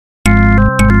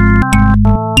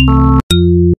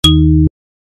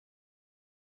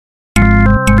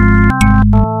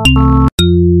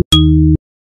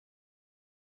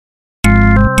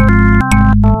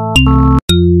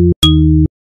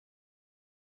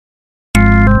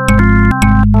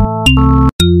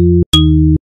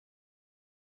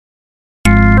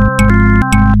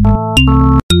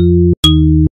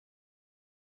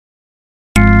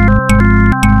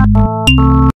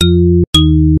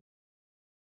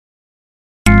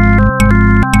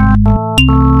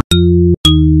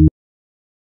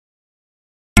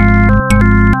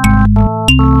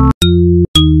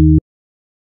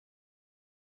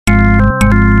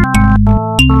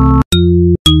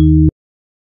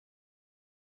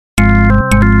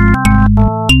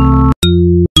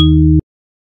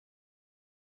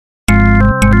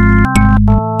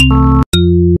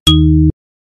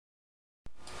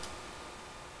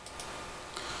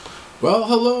Well,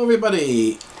 hello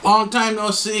everybody. Long time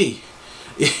no see.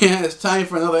 Yeah, it's time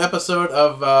for another episode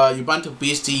of Ubuntu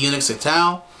BSD Unix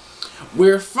Etal.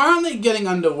 We're finally getting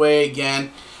underway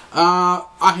again.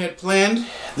 I had planned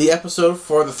the episode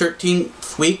for the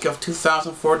 13th week of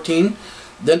 2014.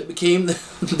 Then it became the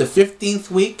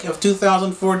 15th week of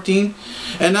 2014,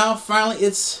 and now finally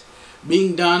it's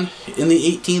being done in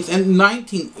the 18th and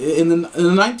 19th in the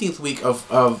 19th week of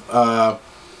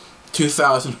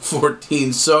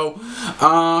 2014. So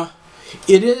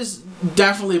it has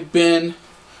definitely been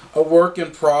a work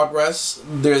in progress.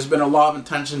 There's been a lot of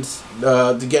intentions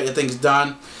to get things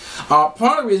done. Part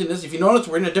of the reason is, if you notice,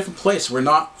 we're in a different place. We're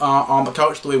not on the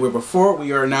couch the way we were before.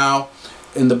 We are now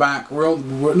in the back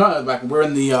room. We're not in the back. We're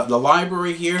in the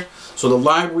library here. So the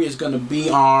library is going to be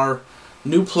our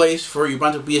new place for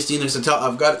Ubuntu BSD Unix Etal.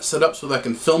 I've got it set up so that I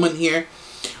can film in here.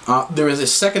 There is a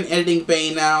second editing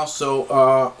bay now,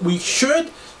 so we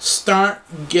should start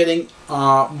getting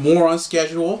more on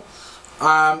schedule.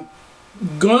 I'm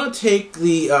gonna take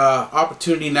the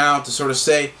opportunity now to sort of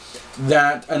say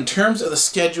that in terms of the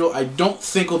schedule, I don't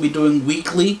think we'll be doing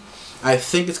weekly. I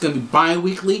think it's going to be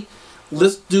bi-weekly.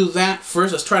 Let's do that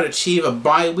first. Let's try to achieve a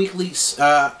bi-weekly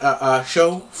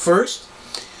show first.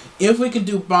 If we can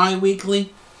do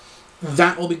bi-weekly,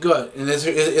 that will be good. And let's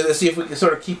see if we can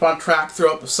sort of keep on track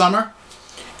throughout the summer.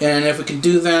 And if we can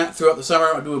do that throughout the summer,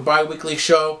 I'll do a bi-weekly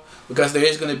show, because there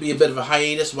is going to be a bit of a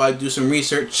hiatus while I do some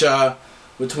research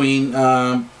between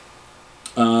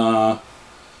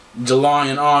July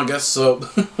and August. So,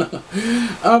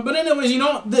 but anyways, you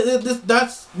know,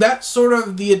 that's sort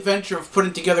of the adventure of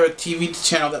putting together a TV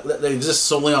channel that exists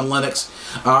solely on Linux.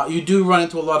 You do run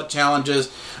into a lot of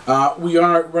challenges. We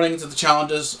are running into the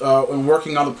challenges and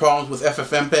working on the problems with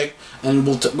FFmpeg, and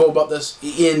we'll go about this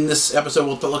in this episode.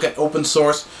 We'll look at open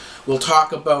source. We'll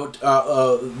talk about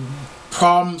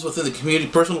problems within the community,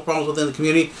 personal problems within the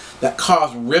community that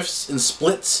cause rifts and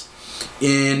splits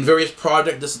in various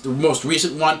projects. This is the most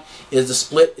recent one, is the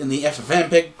split in the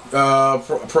FFmpeg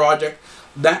project.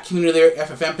 That community there,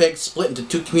 FFmpeg, split into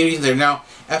two communities. They're now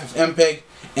FFmpeg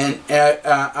and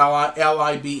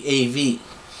LIBAV.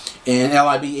 And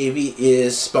LIBAV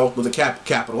is spelled with a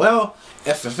capital L.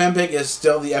 FFmpeg is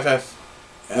still the FF,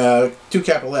 two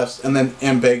capital Fs, and then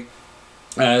MPEG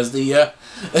as the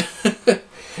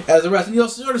as the rest. And you'll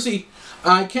sort of see,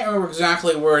 I can't remember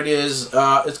exactly where it is.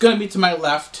 It's going to be to my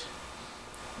left.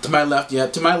 To my left, yeah.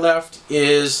 To my left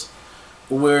is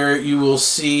where you will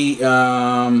see.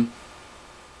 Let's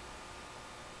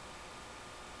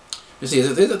see.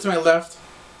 Is it to my left?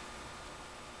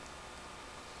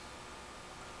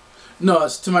 No,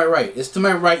 it's to my right. It's to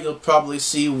my right. You'll probably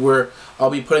see where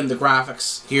I'll be putting the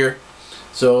graphics here.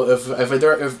 So if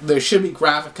there should be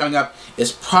graphic coming up,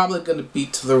 it's probably going to be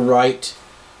to the right,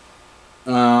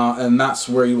 and that's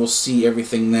where you will see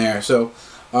everything there. So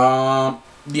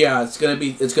yeah, it's gonna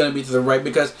be to the right,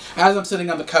 because as I'm sitting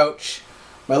on the couch,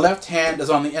 my left hand is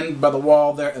on the end by the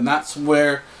wall there, and that's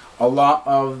where a lot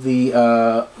of the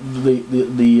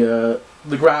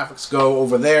graphics go,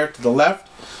 over there to the left,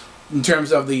 in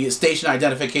terms of the station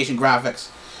identification graphics.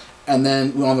 And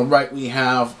then on the right we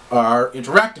have our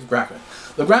interactive graphic.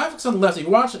 The graphics on the left,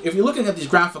 if you're looking at these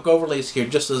graphic overlays here,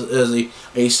 just as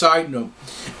a side note,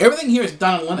 everything here is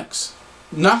done on Linux.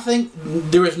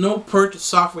 There is no purchased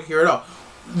software here at all.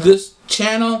 This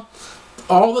channel,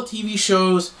 all the TV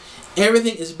shows,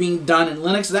 everything is being done in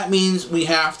Linux. That means we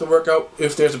have to work out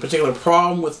if there's a particular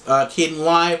problem with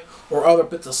Kdenlive or other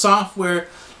bits of software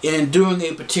in doing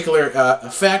a particular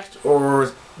effect,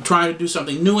 or trying to do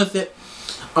something new with it.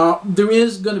 There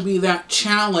is going to be that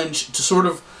challenge to sort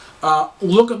of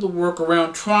look at the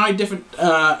workaround, try different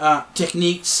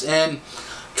techniques, and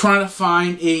try to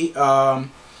find a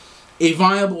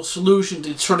viable solution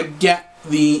to sort of get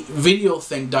the video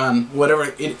thing done, whatever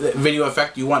video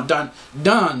effect you want done,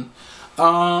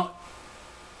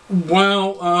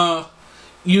 while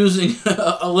using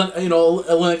a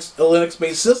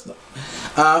Linux-based system.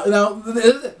 Now,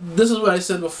 this is what I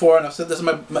said before, and I've said this in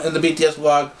the BTS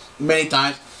vlog many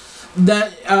times,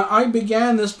 that I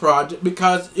began this project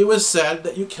because it was said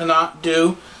that you cannot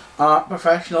do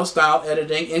professional style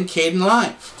editing in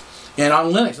Kdenlive. And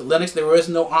on Linux, there is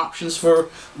no options for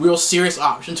real serious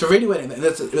options for video editing.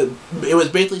 It was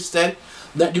basically said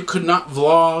that you could not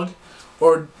vlog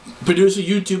or produce a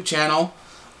YouTube channel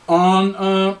on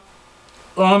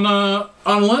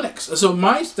Linux. So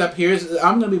my step here is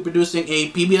I'm going to be producing a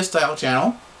PBS style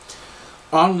channel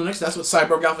on Linux. That's what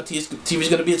CyborgAlphaTV is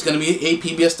going to be. It's going to be a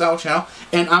PBS style channel,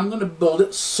 and I'm going to build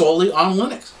it solely on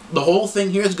Linux. The whole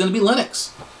thing here is going to be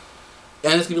Linux.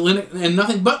 and it's going to be Linux and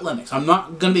nothing but Linux. I'm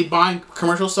not going to be buying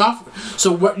commercial software.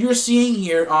 So what you're seeing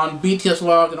here on BTS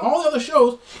Log and all the other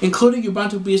shows, including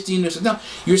Ubuntu, BSD Unix Etal,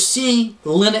 you're seeing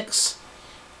Linux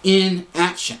in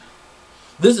action.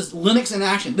 This is Linux in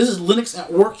action. This is Linux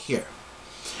at work here.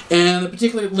 And the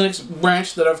particular Linux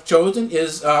branch that I've chosen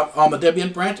is, on the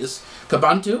Debian branch, is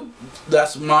Kubuntu.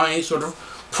 That's my sort of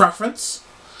preference.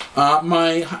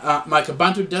 My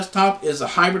Kubuntu desktop is a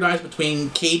hybridized between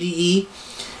KDE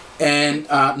and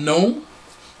GNOME.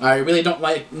 I really don't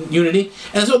like Unity.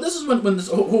 And so this is when this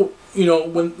whole, you know,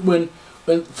 when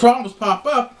problems pop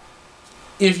up,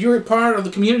 if you're a part of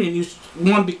the community and you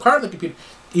want to be part of the community,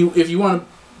 if you want to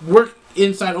work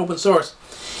inside open source,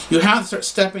 you have to start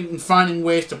stepping and finding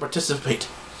ways to participate.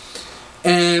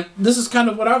 And this is kind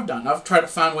of what I've done. I've tried to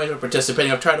find ways of participating.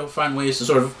 I've tried to find ways to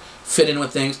sort of fit in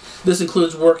with things. This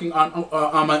includes working on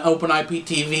my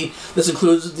OpenIPTV. This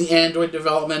includes the Android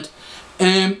development.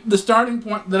 And the starting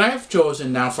point that I've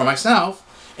chosen now for myself,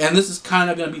 and this is kind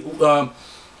of going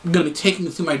to be taking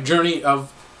me through my journey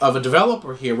of a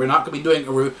developer here. We're not going to be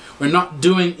doing we're not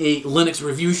doing a Linux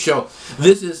review show.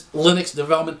 This is Linux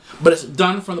development, but it's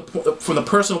done from the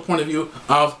personal point of view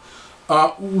of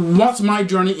what's my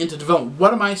journey into development.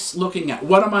 What am I looking at?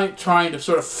 What am I trying to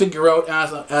sort of figure out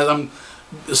as I'm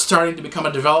starting to become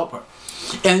a developer?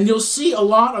 And you'll see a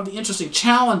lot of the interesting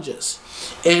challenges,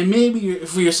 and maybe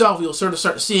for yourself you'll sort of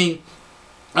start seeing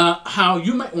how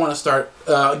you might want to start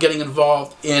getting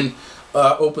involved in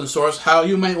open source, how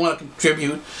you might want to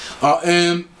contribute,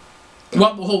 and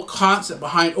what the whole concept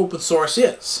behind open source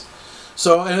is.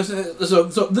 So this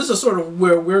is sort of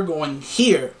where we're going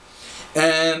here.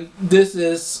 And this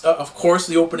is, of course,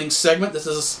 the opening segment. This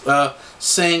is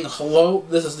saying hello.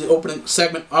 This is the opening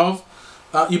segment of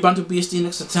Ubuntu BSD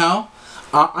Unix Etal.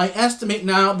 I estimate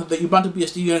now that the Ubuntu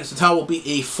BSD Unix Etal will be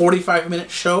a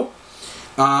 45-minute show,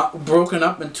 broken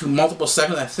up into multiple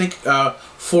segments. I think 4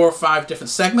 or 5 different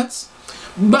segments.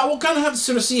 But we'll kind of have to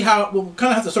sort of see how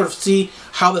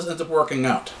this ends up working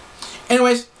out.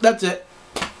 Anyways, that's it.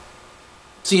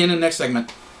 See you in the next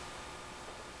segment.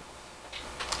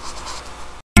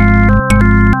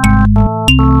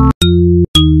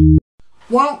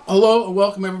 Well, hello and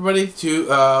welcome everybody to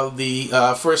the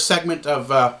first segment of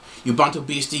Ubuntu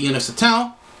BSD Unix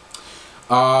Etal.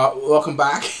 Welcome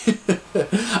back.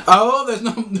 Oh, there's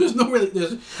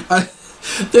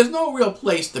no real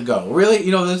place to go. Really,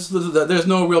 you know, there's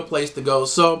no real place to go.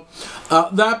 So,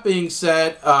 that being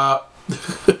said,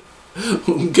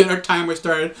 we'll get our timer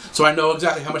started so I know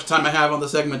exactly how much time I have on the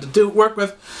segment to work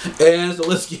with. And so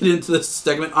let's get into this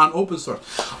segment on open source.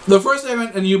 The first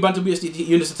segment in Ubuntu BSD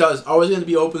Unix Etal is always going to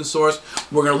be open source.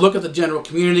 We're going to look at the general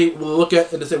community. We'll look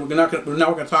at, and we're going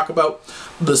to talk about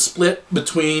the split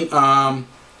between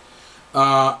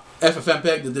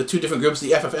FFmpeg, the 2 different groups,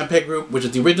 the FFmpeg group, which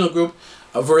is the original group,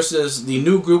 versus the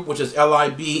new group, which is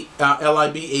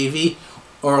LIB-AV,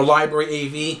 or Library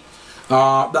AV.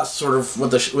 That's sort of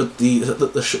what the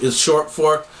is short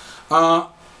for.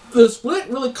 The split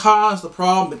really caused the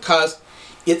problem because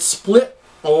it split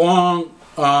along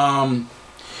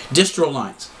distro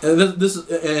lines, and this is,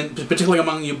 and particularly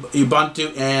among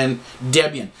Ubuntu and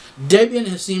Debian. Debian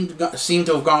has seemed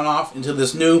to have gone off into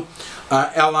this new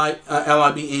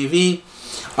LIB-AV.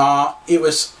 It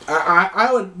was, I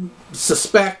would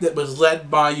suspect, that was led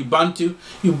by Ubuntu.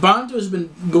 Ubuntu has been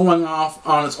going off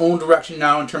on its own direction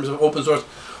now in terms of open source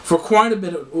for quite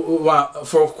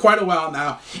a while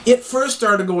now. It first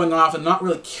started going off and not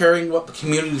really caring what the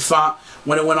community thought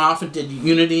when it went off and did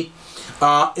Unity.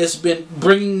 It's been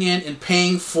bringing in and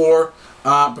paying for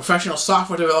professional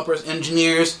software developers,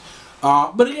 engineers,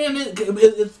 but again,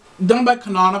 it's done by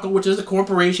Canonical, which is a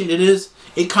corporation. It is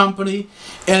a company,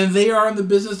 and they are in the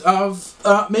business of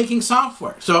making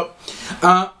software. So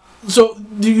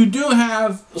you do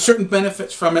have certain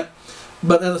benefits from it,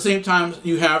 but at the same time,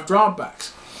 you have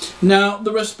drawbacks. Now,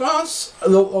 the response, a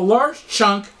large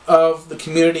chunk of the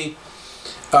community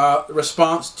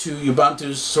response to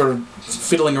Ubuntu's sort of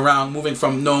fiddling around, moving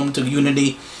from GNOME to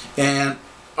Unity and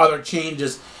other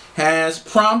changes, has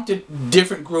prompted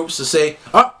different groups to say,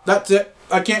 "Oh, that's it.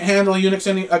 I can't handle Unix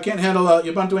I can't handle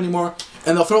Ubuntu anymore,"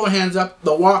 and they'll throw their hands up,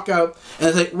 they'll walk out,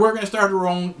 and say, "We're going to start our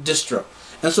own distro."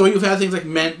 And so you've had things like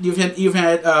you've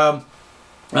had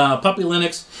Puppy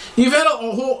Linux. You've had a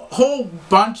whole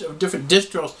bunch of different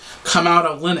distros come out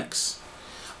of Linux,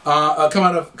 come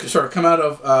out of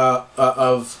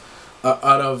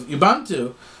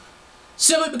Ubuntu,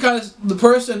 simply because the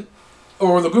person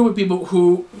or the group of people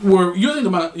who were using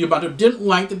Ubuntu didn't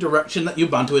like the direction that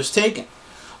Ubuntu is taking.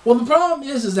 Well, the problem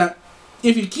is that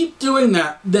if you keep doing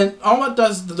that, then all it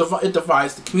does is it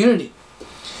divides the community.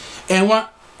 And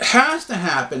has to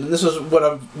happen, and this is what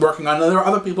I'm working on, and there are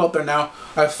other people out there now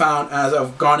I've found as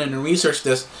I've gone in and researched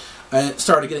this and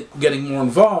started getting more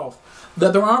involved,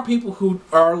 that there are people who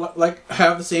are like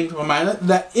have the same type of mind,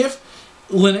 that if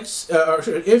Linux, or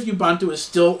if Ubuntu is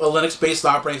still a Linux-based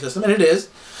operating system, and it is,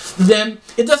 then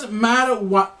it doesn't matter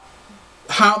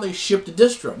how they ship the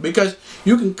distro, because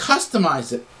you can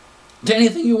customize it to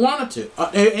anything you want it to,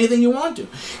 anything you want to.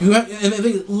 You have, and I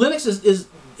think Linux is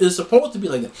supposed to be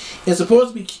like that. It's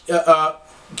supposed to be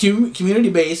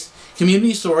community-based,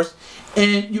 community-sourced,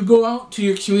 and you go out to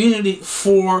your community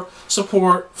for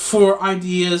support, for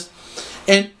ideas,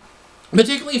 and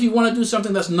particularly if you want to do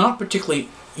something that's not particularly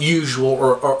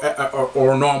usual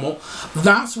or normal,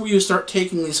 that's where you start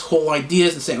taking these whole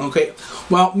ideas and saying, okay,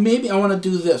 well, maybe I want to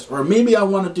do this, or maybe I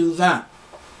want to do that.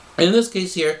 And in this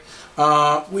case here,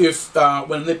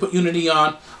 when they put Unity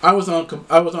on, I was on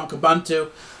Kubuntu.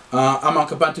 I'm on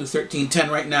Kubuntu 13.10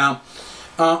 right now,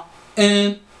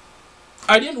 and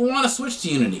I didn't want to switch to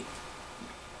Unity.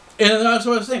 And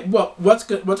so I was saying, well, what's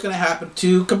going to happen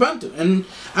to Kubuntu? And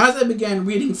as I began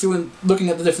reading through and looking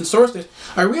at the different sources,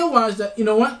 I realized that, you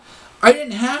know what, I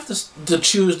didn't have to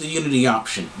choose the Unity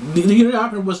option. The Unity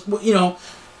option was,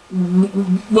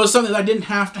 was something that I didn't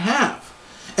have to have.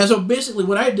 And so basically,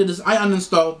 what I did is I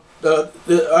uninstalled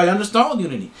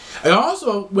Unity. I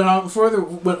also went further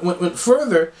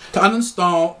to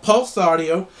uninstall Pulse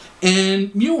Audio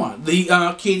and Muon, the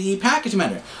KDE package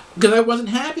manager, because I wasn't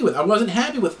happy with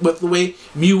the way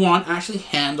Muon actually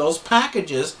handles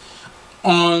packages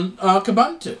on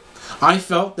Kubuntu. I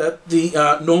felt that the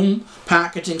GNOME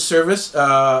packaging service,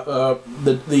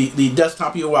 the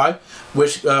desktop UI,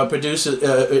 which produces,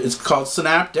 it's called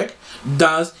Synaptic,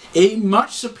 does a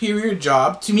much superior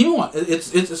job to Muon.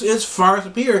 It's far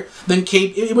superior than K.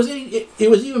 It was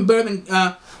even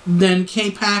better than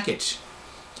K package,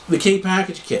 the K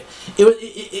package kit.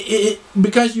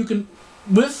 Because you can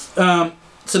with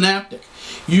Synaptic,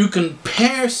 you can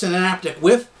pair Synaptic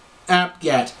with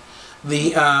apt-get,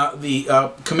 the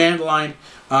command line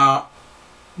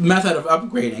method of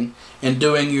upgrading and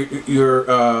doing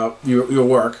your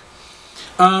work.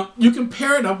 You can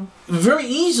pair it up very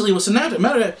easily with Synaptic.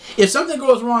 Matter of fact, if something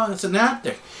goes wrong in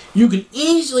Synaptic, you can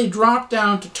easily drop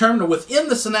down to terminal within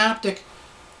the Synaptic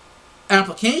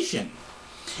application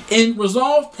and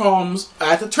resolve problems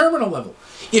at the terminal level.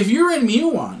 If you're in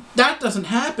Muon, that doesn't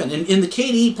happen. In the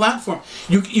KDE platform,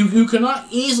 you cannot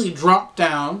easily drop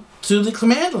down to the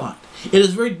command line. It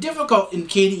is very difficult in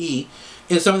KDE,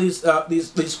 in some of these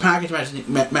package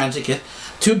management kits,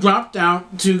 to drop down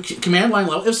to command line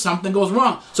level if something goes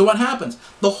wrong. So what happens?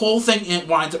 The whole thing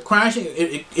winds up crashing.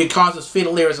 It causes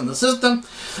fatal errors in the system,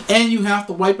 and you have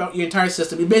to wipe out your entire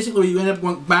system. You end up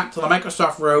going back to the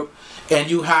Microsoft route,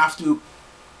 and you have to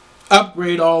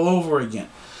upgrade all over again.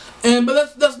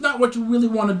 But that's not what you really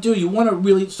want to do. You want to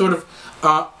really sort of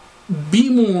be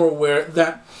more aware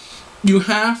that you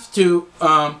have to,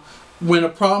 when a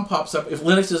problem pops up, if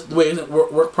Linux is the way it doesn't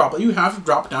work properly, you have to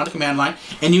drop down to command line,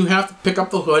 and you have to pick up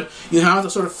the hood. You have to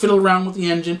sort of fiddle around with the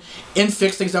engine and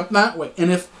fix things up that way. And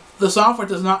if the software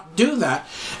does not do that,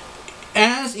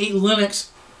 as a Linux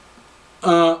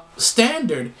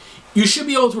standard, you should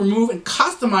be able to remove and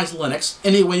customize Linux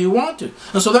any way you want to.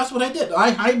 And so that's what I did.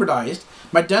 I hybridized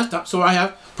my desktop, so I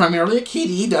have primarily a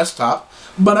KDE desktop,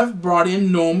 but I've brought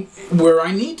in GNOME where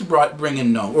I need to bring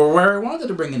in GNOME, or where I wanted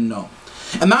to bring in GNOME.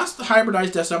 And that's the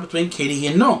hybridized desktop between KDE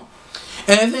and GNOME.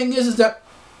 And the thing is that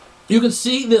you can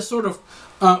see this sort of,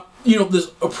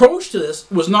 this approach to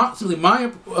this was not simply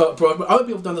my approach, but other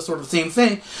people have done the sort of same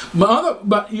thing.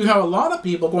 But you have a lot of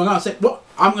people going on and saying, well,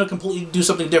 I'm going to completely do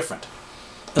something different.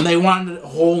 And they wanted a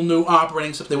whole new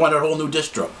operating system. They wanted a whole new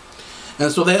distro.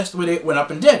 And so that's the way they went up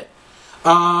and did it.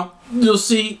 You'll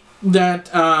see that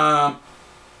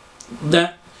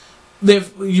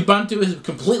Ubuntu has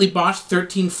completely botched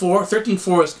 13.4.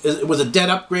 13.4 was a dead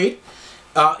upgrade.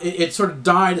 It sort of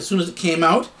died as soon as it came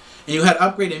out, and you had to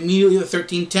upgrade immediately to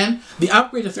 13.10. The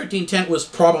upgrade to 13.10 was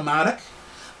problematic.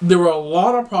 There were a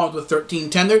lot of problems with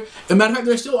 13.10. As a matter of fact,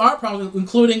 there still are problems,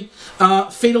 including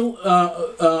fatal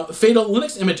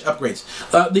Linux image upgrades.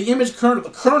 The image kernel,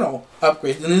 the kernel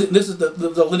upgrades, and this is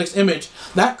the Linux image,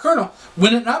 that kernel,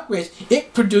 when it upgrades,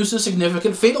 it produces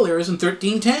significant fatal errors in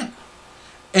 13.10.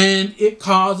 And it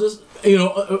causes,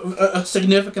 a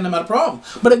significant amount of problems.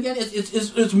 But again,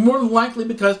 it's more than likely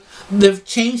because they've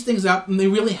changed things up and they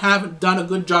really haven't done a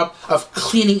good job of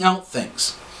cleaning out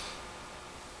things.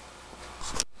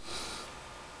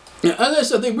 Now, as I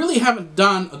said, they really haven't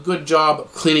done a good job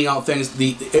of cleaning out things.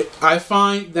 I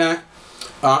find that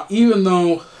even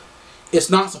though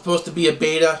it's not supposed to be a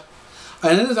beta,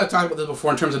 and as I talked about this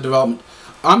before in terms of development,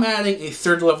 I'm adding a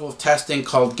third level of testing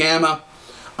called Gamma.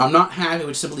 I'm not happy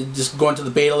with simply just going to the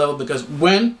beta level, because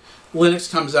when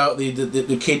Linux comes out, the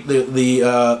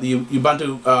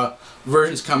Ubuntu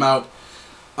versions come out,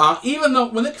 even though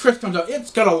when it first comes out,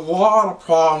 it's got a lot of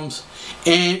problems,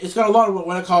 and it's got a lot of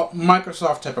what I call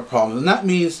Microsoft type of problems, and that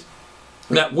means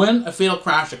that when a fatal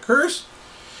crash occurs,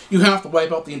 you have to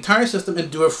wipe out the entire system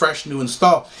and do a fresh new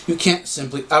install. You can't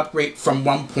simply upgrade from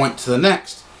one point to the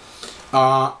next.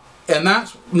 And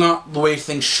that's not the way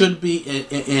things should be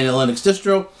in a Linux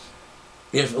distro.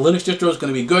 If a Linux distro is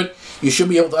going to be good, you should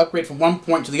be able to upgrade from one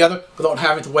point to the other without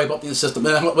having to wipe out the system,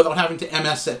 without having to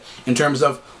MS it in terms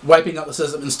of wiping out the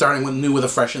system and starting new with a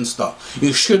fresh install.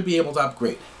 You should be able to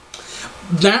upgrade.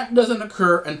 That doesn't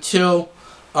occur until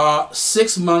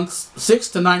 6 to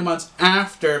 9 months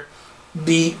after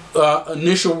the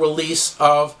initial release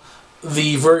of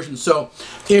the version. So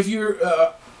if you're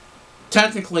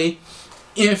technically,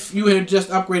 if you had just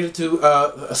upgraded to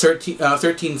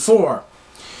 13.4,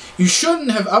 you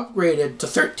shouldn't have upgraded to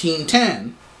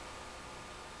 13.10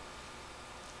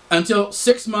 until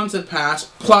 6 months had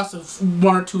passed, plus 1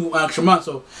 or 2 extra months.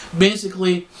 So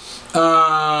basically,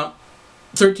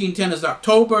 13.10 is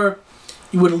October.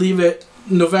 You would leave it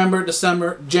November,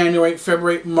 December, January,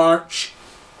 February, March.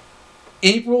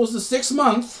 April is the 6th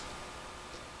month.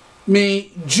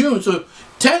 May, June. So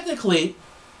technically,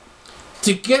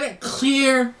 to get a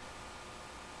clear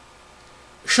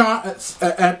shot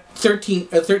at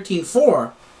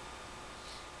 13.4,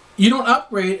 you don't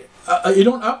upgrade. You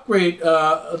don't upgrade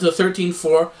to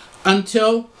 13.4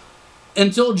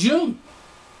 until June.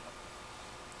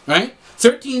 Right?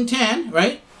 13.10.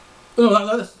 Right?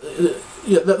 No,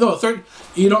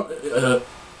 you don't.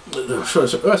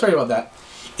 Sorry about that.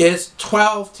 It's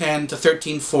 12.10 to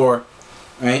 13.4,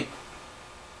 right?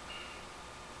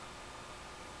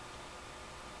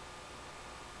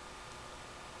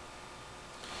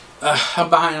 I'm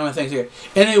behind on my things here.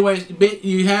 Anyways,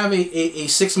 you have a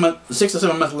 6 to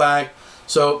 7 month lag.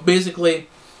 So basically,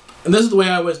 and this is the way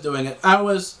I was doing it. I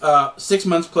was 6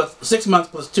 months plus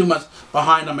 2 months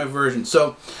behind on my version.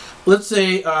 So let's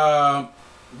say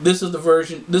this is the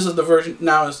version. This is the version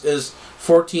now is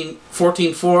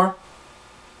 14.4.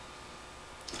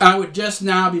 I would just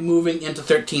now be moving into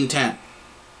 13.10.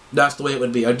 That's the way it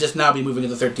would be. I'd just now be moving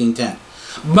into 13.10.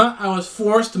 But I was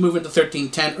forced to move into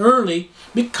 13.10 early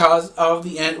because of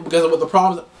the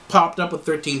problems that popped up with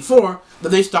 13.4, that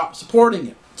they stopped supporting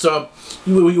it. So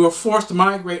we were forced to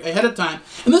migrate ahead of time,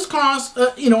 and this caused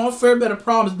a fair bit of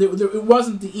problems. It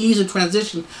wasn't the easy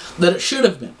transition that it should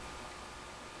have been.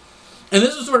 And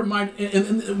this is sort of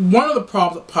and one of the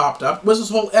problems that popped up was this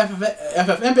whole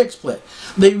FFmpeg split.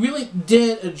 They really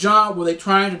did a job where they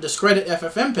tried to discredit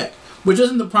FFmpeg, which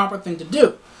isn't the proper thing to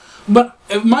do. But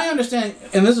if my understanding,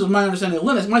 and this is my understanding of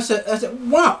Linux, I said,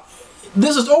 wow,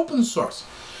 this is open source.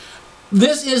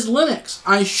 This is Linux.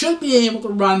 I should be able to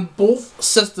run both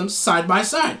systems side by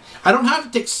side. I don't have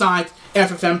to take sides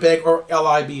FFmpeg or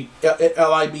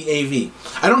LIBAV.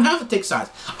 I don't have to take sides.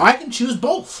 I can choose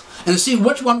both and see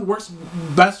which one works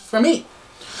best for me.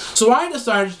 So I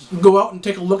decided to go out and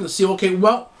take a look and see, okay,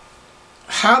 well,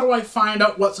 how do I find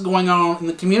out what's going on in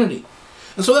the community?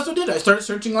 And so that's what I did. I started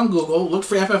searching on Google, looked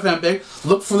for FFmpeg,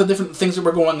 looked for the different things that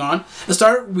were going on, and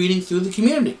started reading through the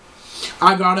community.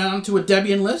 I got onto a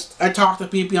Debian list. I talked to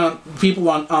people on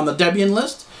the Debian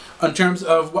list in terms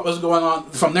of what was going on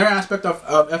from their aspect of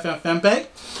FFmpeg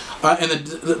and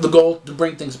the goal to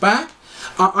bring things back.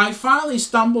 I finally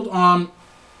stumbled on.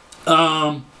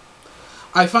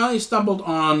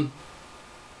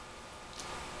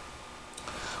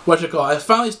 What you call? I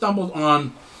finally stumbled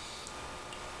on.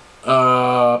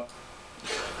 I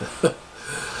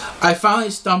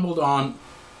finally stumbled on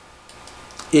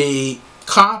a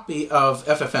copy of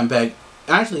FFmpeg.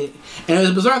 Actually, and it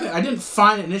was a bizarre thing. I didn't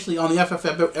find it initially on the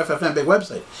FFmpeg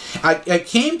website. I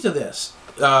came to this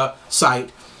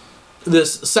site,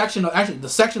 this section, the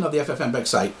section of the FFmpeg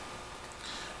site,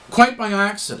 quite by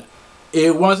accident.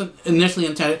 It wasn't initially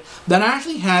intended. That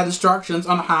actually had instructions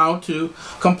on how to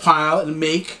compile and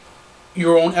make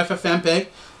your own FFmpeg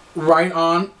right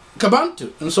on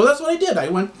Kubuntu. And so that's what I did. I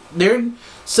went there and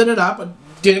set it up. I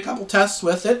did a couple tests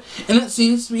with it, and it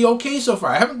seems to be okay so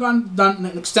far. I haven't done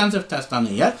an extensive test on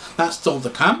it yet. That's still to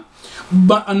come.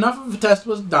 But enough of a test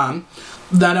was done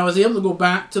that I was able to go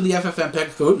back to the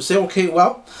FFmpeg code and say, okay,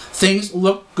 well, things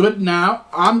look good now.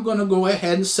 I'm going to go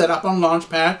ahead and set up on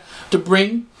Lauchpad to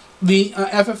bring the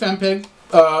FFmpeg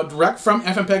direct from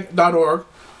ffmpeg.org,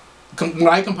 when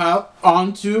I compile,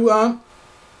 onto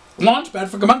Launchpad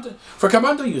for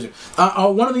Kubuntu user.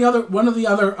 One of the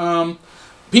other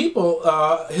people,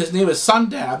 his name is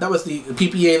Sundab, that was the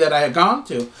PPA that I had gone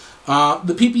to.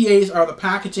 The PPAs are the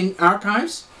packaging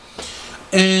archives.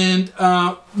 And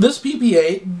this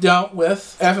PPA dealt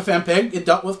with FFmpeg, it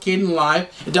dealt with Kdenlive,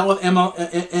 it dealt with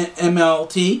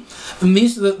MLT, and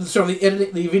these are the sort of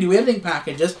the video editing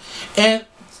packages. And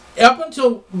up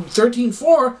until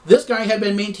 13.4, this guy had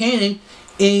been maintaining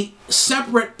a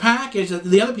separate package that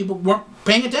the other people weren't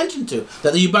paying attention to,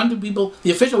 that the Ubuntu people,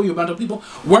 the official Ubuntu people,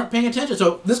 weren't paying attention.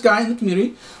 So this guy in the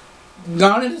community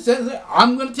got in and said,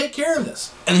 I'm going to take care of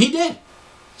this. And he did.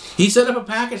 He set up a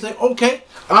package, said, okay,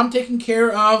 I'm taking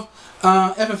care of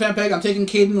FFmpeg, I'm taking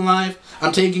Kdenlive,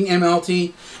 I'm taking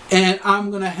MLT, and I'm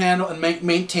going to handle and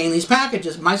maintain these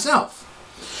packages myself.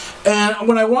 And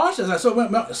when I watched this, I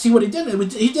saw, see what he did.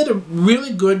 He did a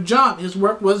really good job. His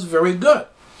work was very good.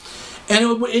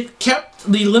 And it kept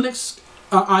the Linux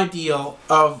ideal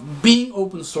of being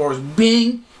open source,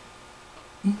 being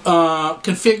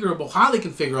configurable, highly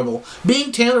configurable,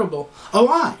 being tailorable,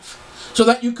 alive. So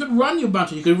that you could run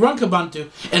Ubuntu, you could run Kubuntu,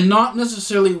 and not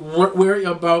necessarily worry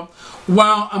about,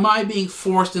 well, am I being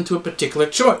forced into a particular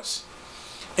choice?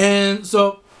 And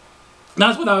so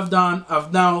that's what I've done.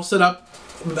 I've now set up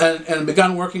and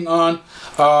begun working on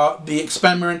the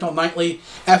experimental nightly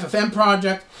FFM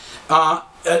project.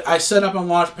 I set up on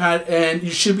Lauchpad, and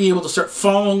you should be able to start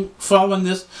following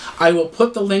this. I will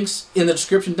put the links in the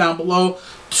description down below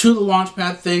to the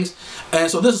Launchpad things. And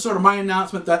so this is sort of my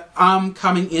announcement that I'm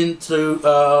coming into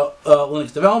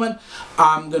Linux development.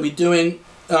 I'm going to be doing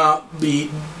the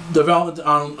development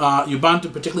on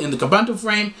Ubuntu, particularly in the Kubuntu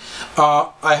frame.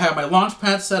 I have my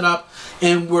Launchpad set up,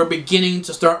 and we're beginning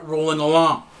to start rolling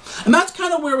along. And that's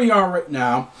kind of where we are right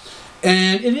now.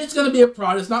 And it is going to be a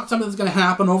project. It's not something that's going to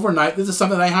happen overnight. This is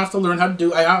something that I have to learn how to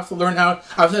do. I have to learn how,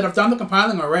 I've done the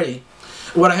compiling already.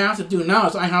 What I have to do now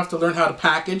is I have to learn how to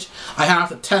package. I have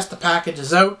to test the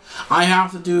packages out. I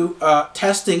have to do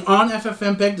testing on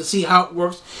FFmpeg to see how it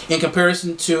works in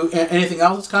comparison to anything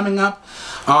else that's coming up.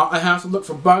 I have to look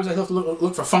for bugs. I have to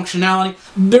look for functionality.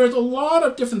 There's a lot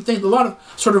of different things, a lot of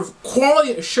sort of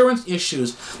quality assurance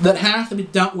issues that have to be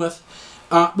dealt with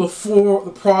before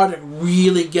the project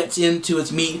really gets into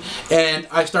its meat and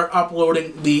I start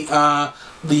uploading the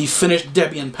finished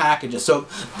Debian packages. So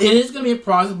it is going to be a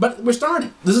process, but we're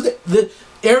starting. This is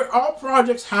all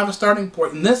projects have a starting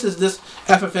point, and this is this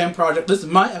FFM project. This is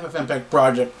my FFmpeg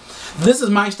project. This is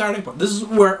my starting point. This is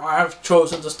where I've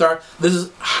chosen to start. This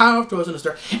is how I've chosen to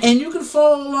start, and you can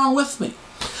follow along with me.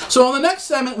 So on the next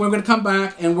segment, we're going to come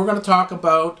back and we're going to talk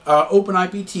about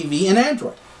OpenIPTV and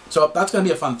Android. So that's going to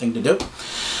be a fun thing to do.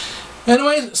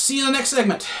 Anyways, see you in the next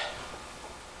segment.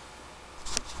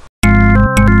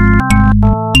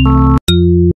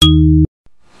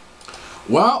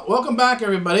 Well, welcome back,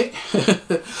 everybody.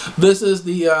 This is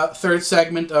the third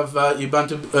segment of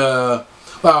Ubuntu.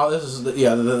 Well, this is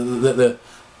the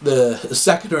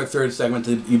second or third segment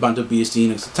of Ubuntu BSD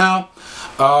Unix Etal.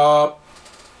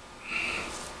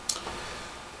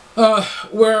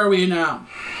 Where are we now?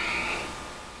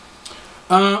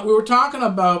 We were talking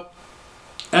about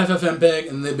FFmpeg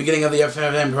in the beginning of the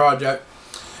FFmpeg project,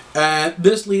 and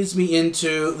this leads me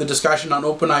into the discussion on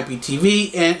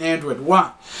OpenIPTV and Android.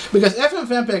 Why? Because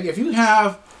FFmpeg, if you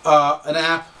have an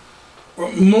app,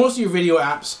 or most of your video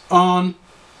apps on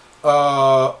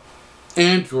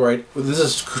Android, this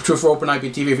is true for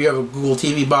OpenIPTV, if you have a Google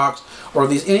TV box, or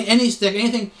these any stick,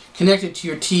 anything connected to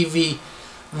your TV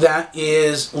that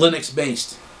is Linux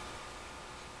based,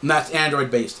 and that's Android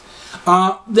based.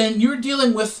 Then you're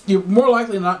more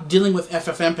likely not dealing with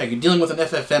FFmpeg. You're dealing with an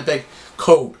FFmpeg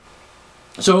code.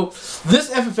 So this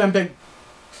FFmpeg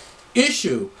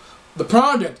issue, the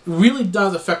project, really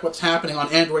does affect what's happening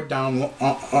on Android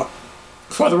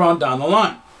further on down the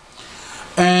line.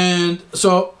 And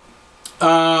so,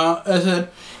 as I said,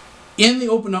 in the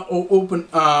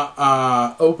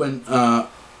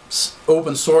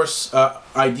open source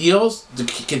ideals to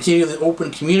continue the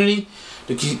open community,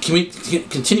 to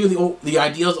continue the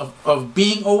ideals of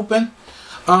being open,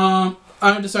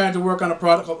 I decided to work on a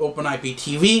product called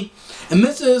OpenIPTV, and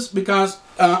this is because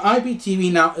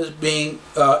IPTV now is being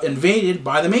invaded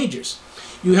by the majors.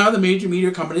 You have the major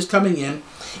media companies coming in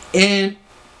and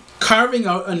carving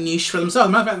out a niche for themselves. As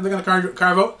a matter of fact, they're going to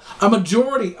carve out a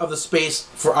majority of the space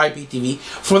for IPTV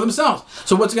for themselves.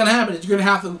 So what's going to happen is you're going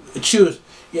to have to choose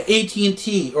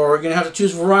AT&T, or you're going to have to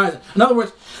choose Verizon. In other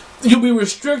words, you'll be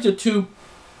restricted to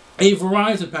a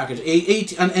Verizon package,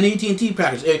 an AT&T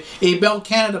package, a Bell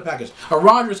Canada package, a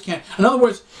Rogers Canada. In other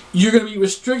words, you're going to be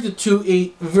restricted to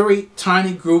a very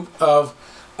tiny group of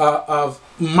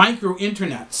micro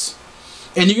internets,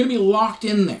 and you're going to be locked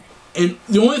in there. And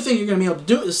the only thing you're going to be able to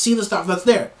do is see the stuff that's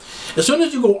there. As soon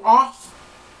as you go off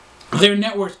their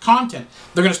network's content,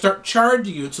 they're going to start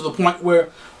charging you to the point where,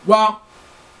 well,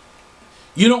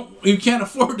 you can't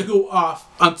afford to go off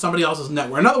on somebody else's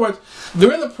network. In other words,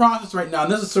 they're in the process right now,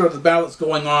 and this is sort of the battle that's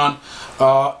going on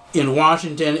in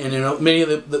Washington and in many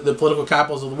of the political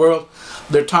capitals of the world.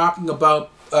 They're talking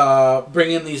about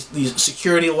bringing these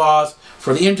security laws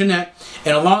for the internet,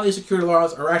 and a lot of these security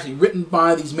laws are actually written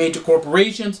by these major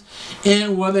corporations.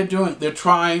 And what they're doing, they're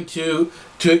trying to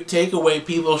take away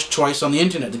people's choice on the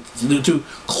internet, to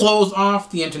close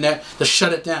off the internet, to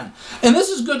shut it down. And this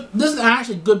is good. This is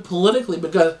actually good politically,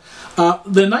 because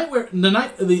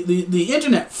the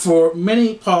internet for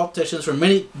many politicians, for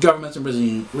many governments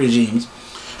and regimes,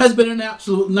 has been an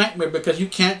absolute nightmare, because you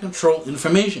can't control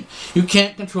information. You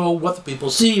can't control what the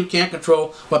people see. You can't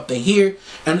control what they hear.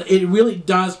 And it really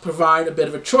does provide a bit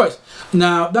of a choice.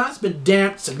 Now, that's been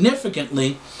damped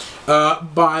significantly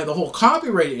by the whole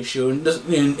copyright issue. And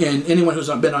anyone who's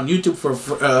been on YouTube for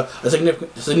a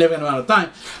significant amount of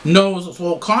time knows this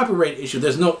whole copyright issue.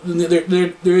 There's no,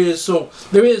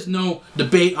 there is no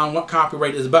debate on what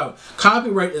copyright is about.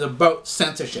 Copyright is about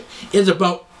censorship. It's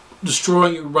about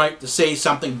destroying your right to say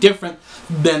something different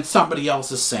than somebody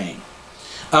else is saying.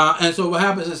 And so what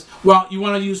happens is, well, you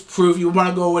want to use proof, you want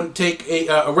to go and take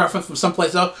a reference from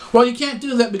someplace else. Well, you can't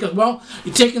do that, because, well,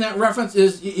 you're taking that reference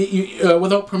is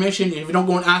without permission. If you don't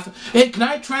go and ask them, hey, can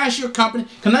I trash your company?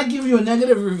 Can I give you a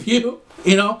negative review?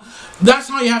 You know, that's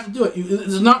how you have to do it.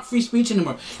 It's not free speech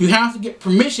anymore. You have to get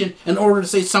permission in order to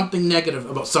say something negative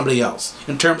about somebody else,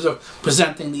 in terms of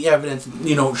presenting the evidence,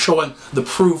 you know, showing the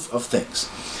proof of things.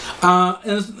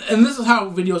 And this is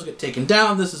how videos get taken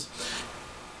down. This is,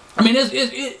 I mean,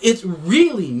 it's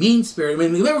really mean-spirited. I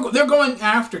mean, they're going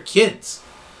after kids.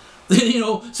 You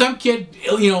know, some kid,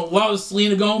 you know, loves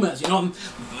Selena Gomez, you know,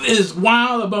 is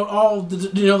wild about all the,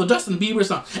 you know, the Justin Bieber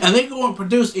song, and they go and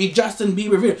produce a Justin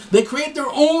Bieber video. They create their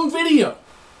own video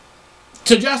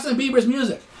to Justin Bieber's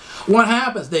music. What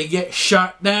happens? They get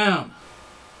shut down.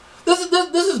 This is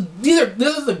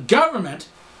the government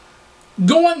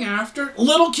going after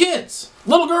little kids,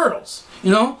 little girls.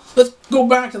 You know, let's go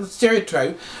back to the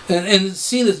stereotype and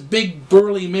see this big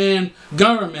burly man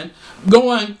government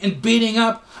going and beating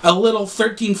up a little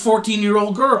 13,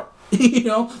 14-year-old girl. You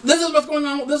know, this is what's going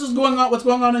on. This is what's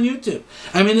going on YouTube.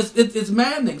 I mean, it's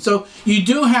maddening. So you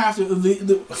do have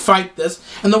to fight this,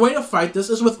 and the way to fight this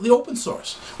is with the open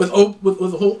source, with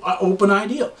the whole open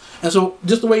ideal. And so,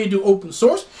 just the way you do open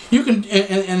source, you can,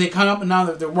 and they come up, and now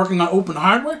that they're working on open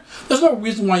hardware, there's no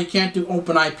reason why you can't do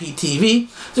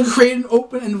OpenIPTV to create an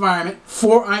open environment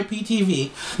for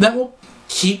IPTV that will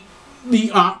keep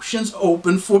the options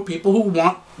open for people who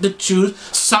want to choose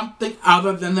something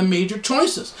other than the major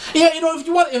choices. Yeah, you know,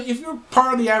 if you're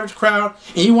part of the average crowd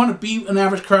and you want to be an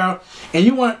average crowd and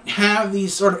you want to have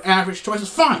these sort of average choices,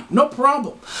 fine, no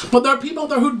problem. But there are people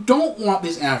there who don't want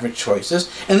these average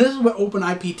choices, and this is what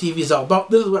OpenIPTV is all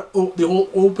about. This is what the whole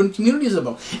open community is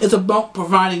about. It's about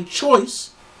providing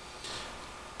choice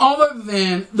other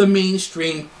than the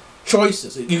mainstream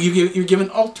choices. You're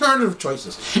given alternative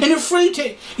choices, and you're free to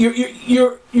take.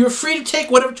 You're free to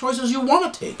take whatever choices you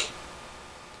want to take.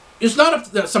 It's not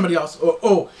up to somebody else.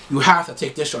 Oh, you have to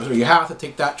take this choice, or you have to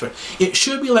take that choice. It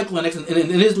should be like Linux, and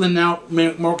it is now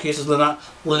in more cases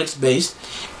Linux based,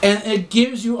 and it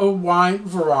gives you a wide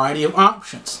variety of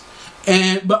options.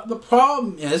 But the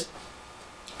problem is,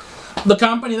 the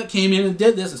company that came in and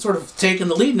did this and sort of taken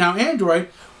the lead now, Android,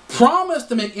 promised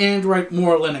to make Android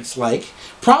more Linux-like,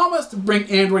 promised to bring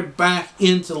Android back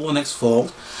into the Linux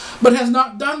fold, but has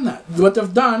not done that. What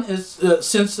they've done is,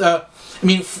 since, Ice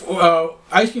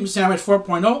Cream Sandwich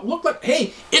 4.0 looked like,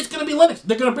 hey, it's going to be Linux.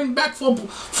 They're going to bring back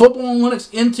full-blown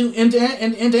Linux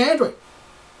into Android.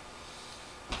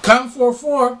 Come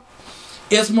 4.4,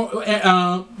 it's more,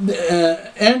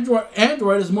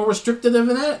 Android is more restricted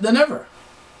than ever.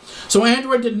 So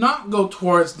Android did not go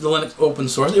towards the Linux open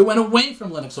source. It went away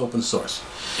from Linux open source.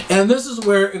 And this is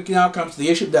where it now comes to the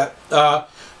issue that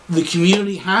the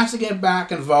community has to get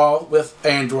back involved with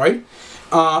Android.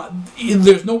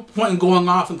 There's no point in going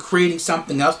off and creating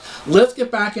something else. Let's get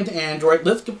back into Android.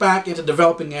 Let's get back into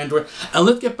developing Android. And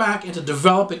let's get back into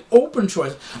developing open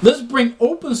choice. Let's bring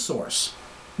open source,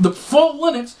 the full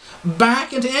Linux,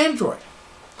 back into Android.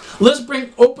 Let's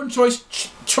bring open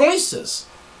choices.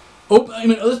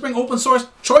 Let's bring open source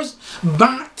choice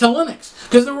back to Linux,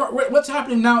 because what's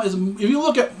happening now is, if you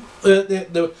look at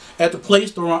the Play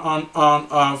Store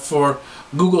for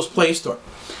Google's Play Store,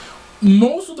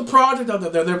 most of the projects out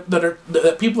there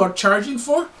that people are charging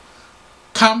for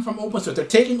come from open source. They're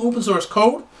taking open source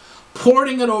code,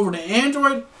 porting it over to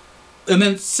Android, and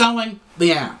then selling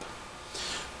the app.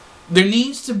 There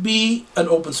needs to be an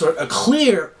open source, a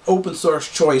clear open source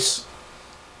choice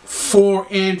for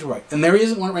Android, and there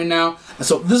isn't one right now. And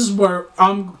so this is where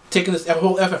I'm taking this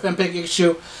whole FFmpeg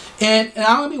issue, and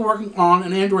I'm going to be working on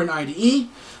an Android IDE,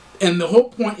 and the whole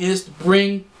point is to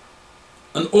bring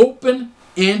an open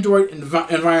Android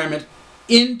environment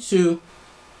into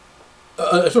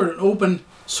a sort of an open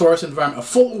source environment, a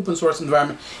full open source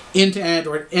environment into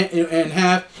Android, and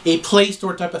have a Play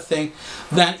Store type of thing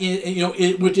that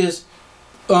is, which is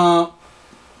in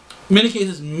many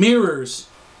cases mirrors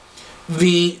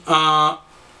the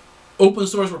open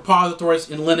source repositories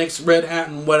in Linux, Red Hat,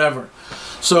 and whatever.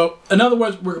 So, in other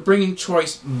words, we're bringing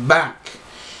choice back.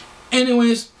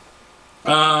 Anyways,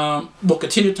 we'll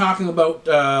continue talking about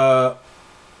the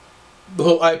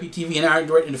whole IPTV and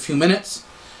Android in a few minutes,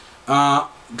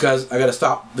 because I got to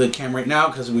stop the camera right now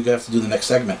because we have to do the next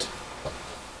segment.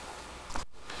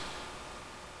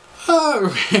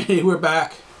 Alright, we're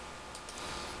back.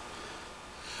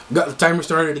 Got the timer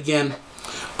started again.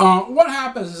 What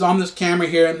happens is on this camera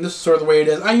here, and this is sort of the way it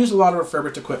is, I use a lot of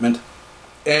refurbished equipment,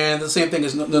 and the same thing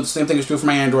is true for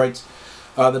my Androids.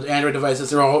 The Android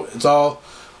devices, it's all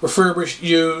refurbished,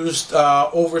 used,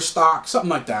 overstock, something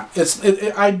like that.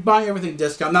 I buy everything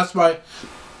discount. That's why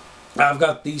I've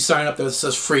got the sign up there that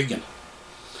says Freegan.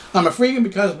 I'm a Freegan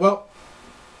because, well,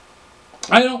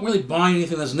 I don't really buy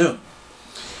anything that's new,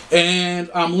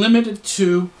 and I'm limited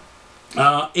to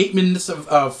 8 minutes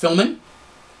of filming,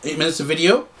 8 minutes of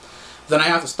video. Then I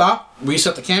have to stop,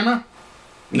 reset the camera,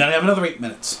 and then I have another 8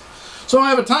 minutes. So I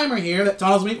have a timer here that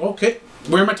tells me, okay,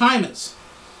 where my time is.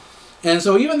 And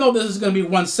so even though this is going to be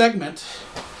one segment,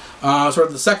 sort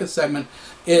of the second segment,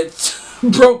 it's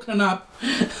broken up.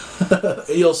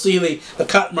 You'll see the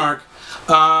cut mark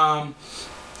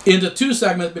into 2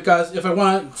 segments, because if I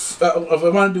want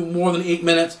to do more than 8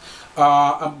 minutes,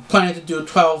 I'm planning to do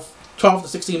 12 to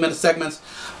 16 minute segments.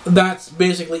 That's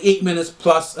basically 8 minutes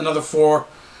plus another 4,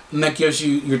 and that gives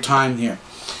you your time here.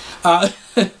 I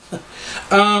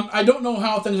don't know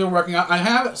how things are working out. I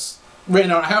have it right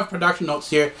now. I have production notes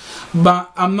here,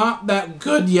 but I'm not that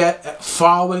good yet at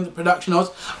following the production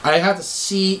notes. I have to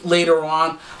see later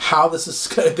on how this is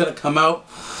going to come out.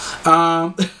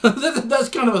 That's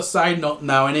kind of a side note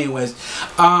now. Anyways,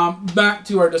 back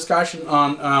to our discussion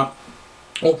on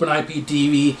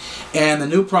OpenIPTV and the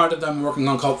new project I'm working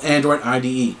on called Android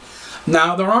IDE.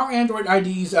 Now, there are Android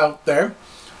IDEs out there,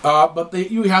 but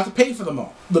you have to pay for them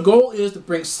all. The goal is to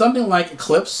bring something like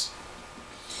Eclipse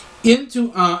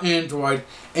into Android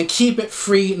and keep it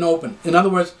free and open. In other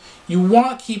words, you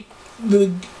want to keep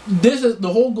the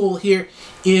whole goal here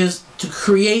is to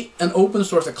create an open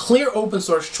source, a clear open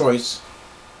source choice.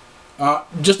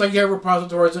 Just like you have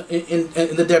repositories in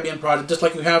the Debian project, just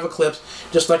like you have Eclipse,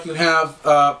 just like you have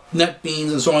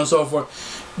NetBeans and so on and so forth.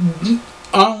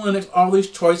 On Linux, all these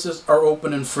choices are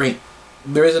open and free.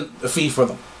 There isn't a fee for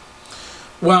them.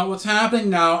 Well, what's happening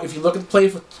now, if you look at the Play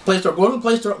Store, go to the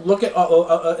Play Store, look at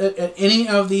any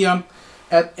of the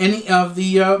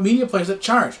media players that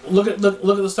charge. Look at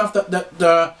the stuff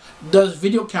that does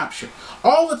video capture.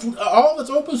 All that's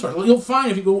open source. You'll find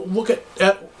if you go look at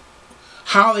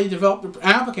how they developed the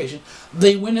application,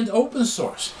 they went into open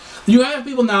source. You have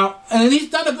people now, and he's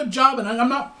done a good job, and I'm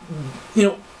not,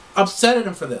 upset at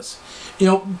him for this.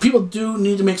 People do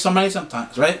need to make some money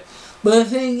sometimes, right? But the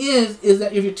thing is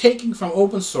that if you're taking from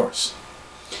open source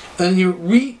and you're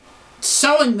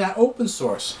reselling that open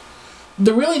source,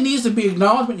 there really needs to be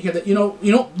acknowledgement here that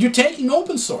you're taking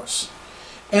open source.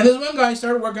 And there's one guy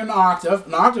started working on Octave,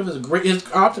 and Octave is a great. His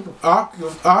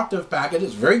Octave package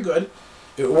is very good.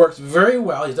 It works very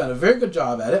well. He's done a very good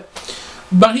job at it,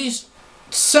 but he's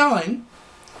selling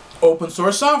open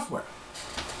source software.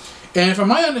 And from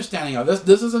my understanding of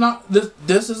this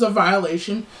is a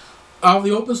violation of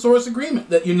the open source agreement,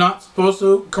 that you're not supposed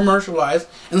to commercialize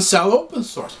and sell open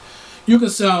source. You can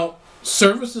sell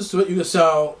services to it. You can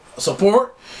sell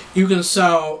support. You can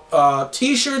sell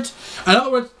T-shirts. In other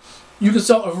words, you can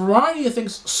sell a variety of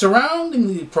things surrounding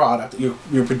the product that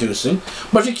you're producing,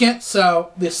 but you can't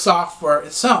sell the software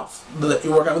itself that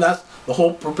you're working on. That's the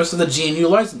whole purpose of the GNU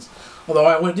license. Although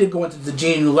I did go into the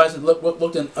GNU license,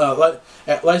 looked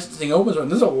at licensing open source,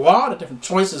 and there's a lot of different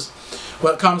choices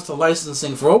when it comes to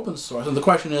licensing for open source. And the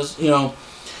question is,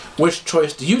 which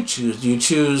choice do you choose? Do you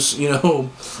choose, one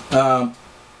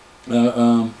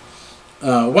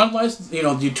license? Do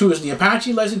you choose the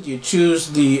Apache license? Do you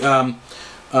choose the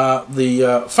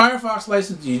Firefox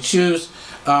license? Do you choose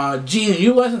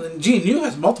GNU license? And GNU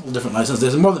has multiple different licenses.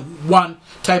 There's more than one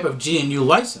type of GNU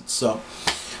license. So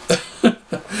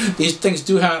these things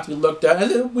do have to be looked at.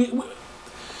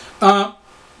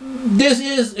 this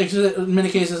is, in many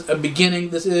cases, a beginning.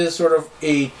 This is sort of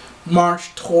a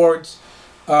march towards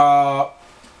my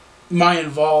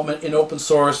involvement in open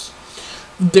source.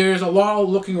 There's a lot of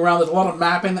looking around. There's a lot of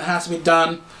mapping that has to be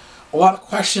done. A lot of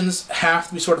questions have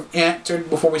to be sort of answered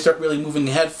before we start really moving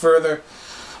ahead further.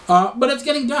 But it's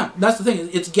getting done. That's the thing.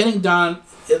 It's getting done.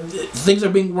 Things are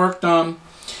being worked on.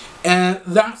 And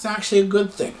that's actually a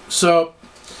good thing. So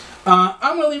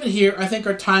I'm going to leave it here. I think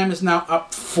our time is now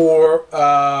up for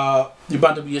Ubuntu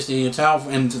BSD Unix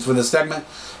and for this segment.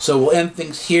 So we'll end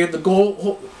things here. The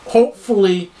goal,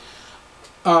 hopefully,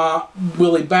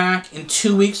 we'll be back in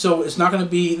 2 weeks. So it's not going to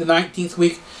be the 19th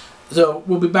week. So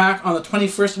we'll be back on the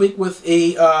 21st week with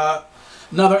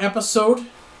another episode.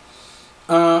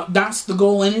 That's the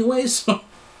goal anyway. So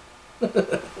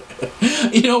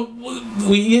you know,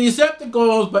 you set the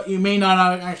goals, but you may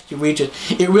not actually reach it.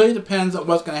 It really depends on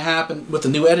what's going to happen with the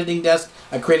new editing desk.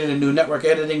 I created a new network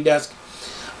editing desk.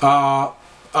 I'm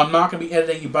not going to be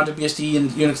editing Ubuntu BSD and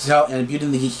Unix Etal and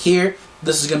Beauty here.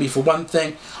 This is going to be for one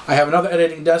thing. I have another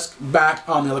editing desk back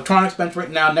on the electronics bench right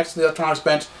now, next to the electronics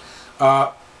bench.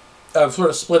 I've sort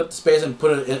of split up the space and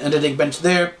put an editing bench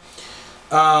there.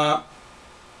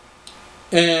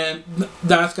 And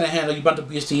that's going to handle Ubuntu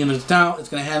BSD Unix Etal. It's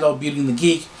going to handle Beauty and the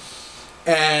Geek.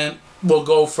 And we'll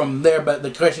go from there. But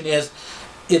the question is,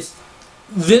 this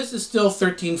is still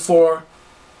 13.4.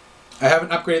 I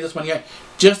haven't upgraded this one yet,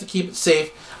 just to keep it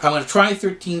safe. I'm going to try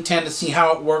 13.10 to see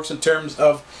how it works in terms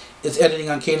of its editing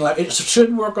on Kdenlive. It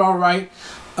should work all right.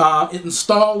 It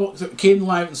installed,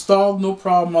 Kdenlive installed, no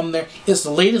problem on there. It's the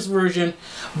latest version,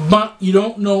 but you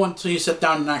don't know until you sit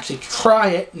down and actually try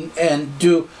it and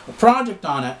do a project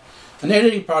on it, an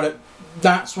editing project.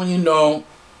 That's when you know,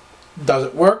 does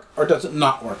it work or does it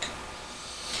not work.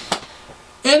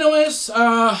 Anyways,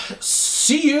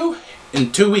 see you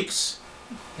in 2 weeks.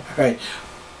 All right,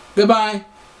 goodbye.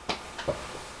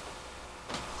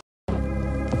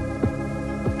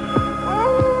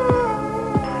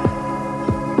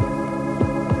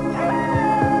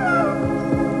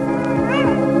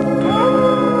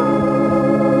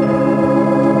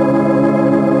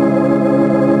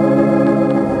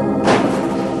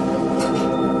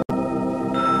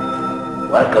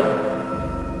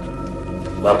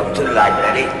 Welcome to the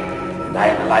library, and I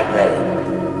am the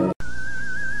librarian.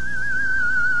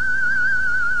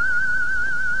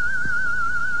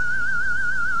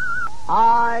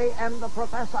 I am the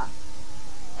professor.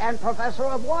 And professor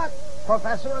of what?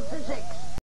 Professor of physics.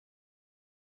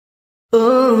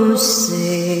 Oh,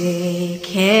 say,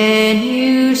 can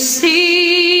you see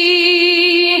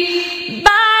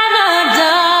by the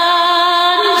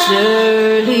dawn's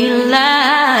early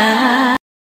light?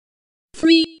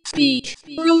 Free speech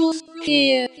rules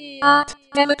here at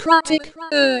Democratic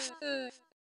Earth.